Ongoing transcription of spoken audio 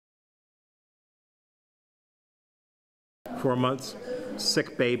4 months,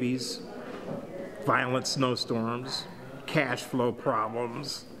 sick babies, violent snowstorms, cash flow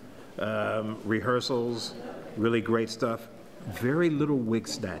problems, rehearsals, really great stuff. Very little wig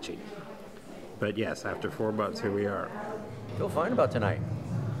snatching. But yes, after 4 months, here we are. Feel fine about tonight.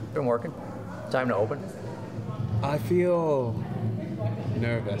 Been working. Time to open. I feel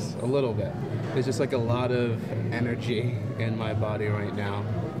nervous, a little bit. There's just like a lot of energy in my body right now,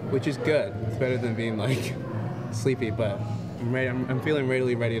 which is good. It's better than being like sleepy, but I'm feeling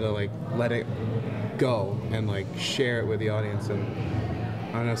really ready to like let it go and like share it with the audience and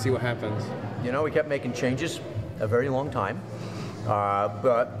I don't know, see what happens. You know, we kept making changes a very long time,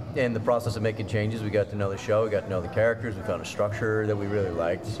 but in the process of making changes, we got to know the show, we got to know the characters, we found a structure that we really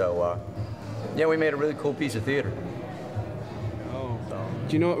liked, so yeah, we made a really cool piece of theater. Oh. So.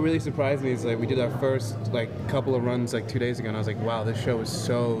 Do you know what really surprised me is like we did our first like couple of runs like 2 days ago and I was like, wow, this show is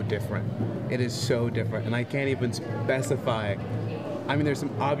so different. It is so different and I can't even specify. I mean, there's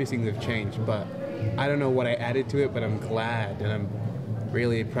some obvious things that have changed, but I don't know what I added to it, but I'm glad and I'm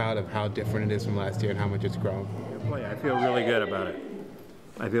really proud of how different it is from last year and how much it's grown. I feel really good about it.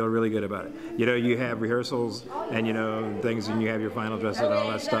 I feel really good about it. You know, you have rehearsals and, you know, things, and you have your final dress and all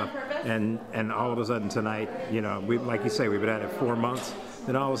that stuff. And all of a sudden tonight, you know, like you say, we've been at it 4 months.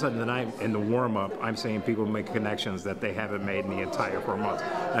 Then all of a sudden tonight in the warm-up, I'm seeing people make connections that they haven't made in the entire 4 months.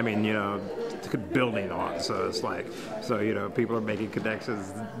 I mean, you know, building on. So it's like, so, you know, people are making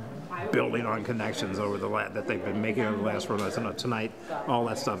connections, building on connections over that they've been making over the last 4 months. And tonight, all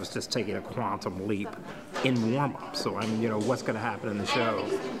that stuff is just taking a quantum leap in warm-up. So I'm, you know, what's going to happen in the show,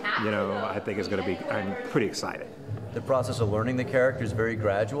 you know, I think is going to be, I'm pretty excited. The process of learning the character is very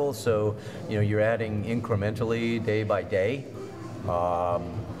gradual, so, you know, you're adding incrementally day by day.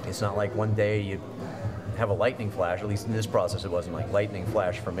 It's not like one day you have a lightning flash, at least in this process it wasn't like lightning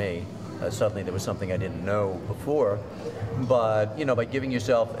flash for me. Suddenly there was something I didn't know before. But, you know, by giving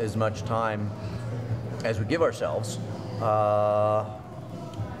yourself as much time as we give ourselves,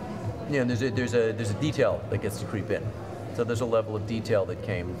 you know, there's a detail that gets to creep in. So there's a level of detail that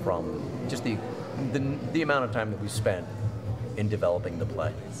came from just the amount of time that we spent in developing the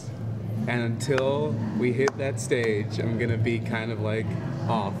play. And until we hit that stage, I'm gonna be kind of like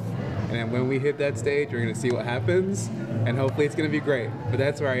off. And then when we hit that stage, we're gonna see what happens, and hopefully it's gonna be great. But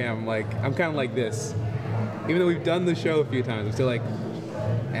that's where I am. Like, I'm kind of like this. Even though we've done the show a few times, I'm still like,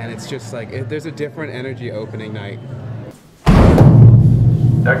 and it's just like, there's a different energy opening night.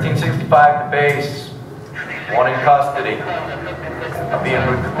 1365 to base. One in custody. I'm being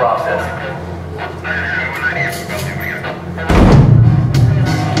moved to processing.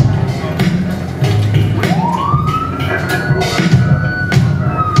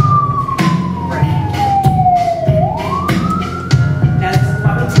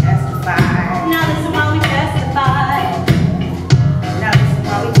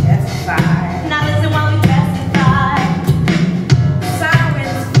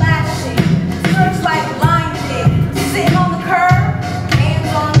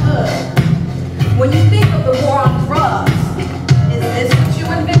 When you think of the war on drugs, is this what you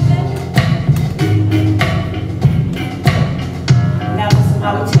envision? Now listen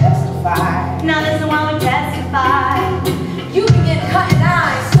while we testify. Now listen while we testify. You can get cut in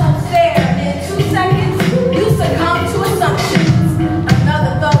eyes, so stare, in 2 seconds, you succumb to assumptions.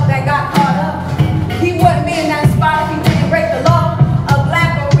 Another thug that got caught up, he wouldn't be in that spot if he didn't break the law. A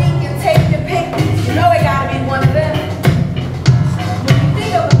black or can take your pick, you know it gotta be one of them. When you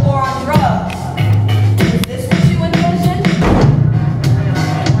think of the war on drugs,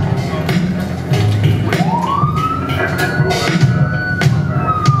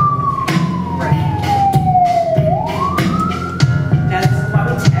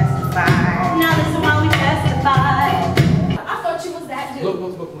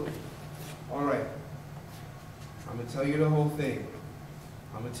 tell you the whole thing.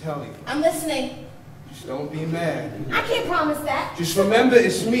 I'm gonna tell you. I'm listening. Just don't be mad. I can't promise that. Just remember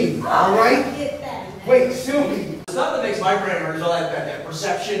it's me, alright? Wait, Sylvie. Stuff that makes my brain hurt is all that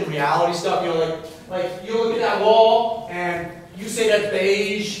perception, reality stuff, you know, like you look at that wall and you say that's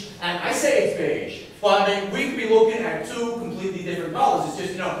beige, and I say it's beige. But I mean, we could be looking at two completely different colors. It's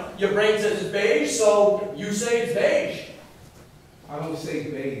just, you know, your brain says it's beige, so you say it's beige. I don't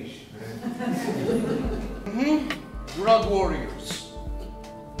say beige, man. Drug warriors.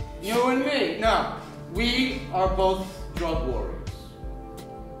 You and me. No, we are both drug warriors.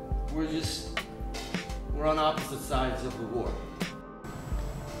 We're on opposite sides of the war.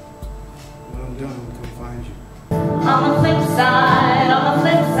 When I'm done, we'll come find you. On the flip side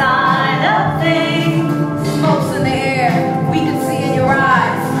of things, smoke's in the air, we can see in your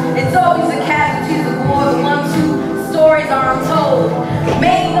eyes. It's always the casualties of war, the ones whose stories are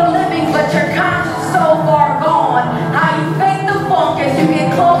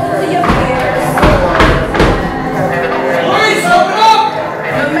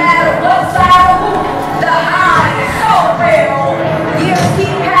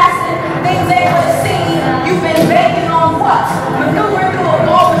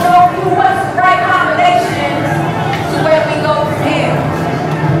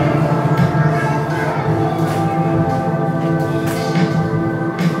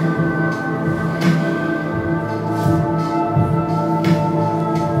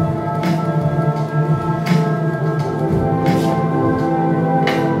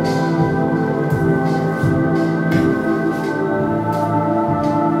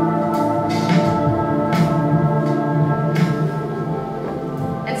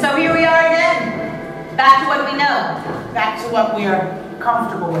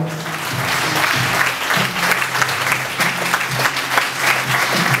boy.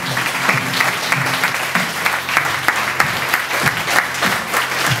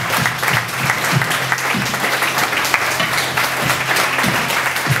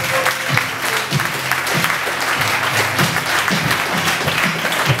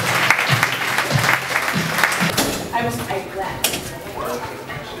 I was glad.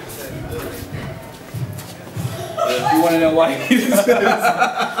 You want to know why he says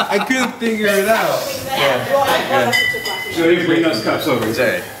I couldn't figure it out. So you bring those cups over.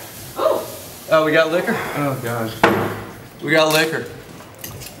 Hey. Oh, we got liquor? Oh gosh. We got liquor.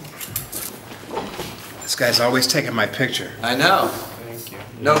 This guy's always taking my picture. I know. Thank you.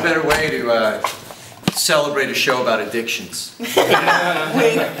 No better way to celebrate a show about addictions.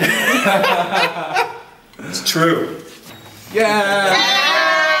 It's true. Yeah.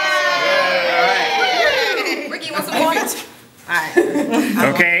 Ricky wants some more.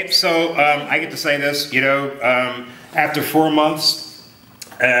 Okay, so I get to say this, you know, after 4 months,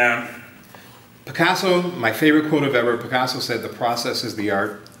 Picasso, my favorite quote of ever, Picasso said, "The process is the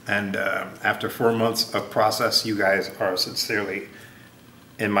art." And after 4 months of process, you guys are sincerely,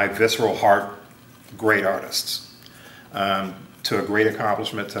 in my visceral heart, great artists. To a great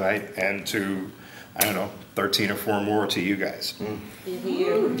accomplishment tonight, and to, I don't know, 13 or 4 more to you guys. And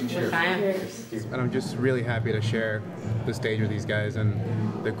I'm just really happy to share the stage with these guys and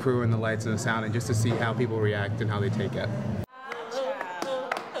the crew and the lights and the sound, and just to see how people react and how they take it.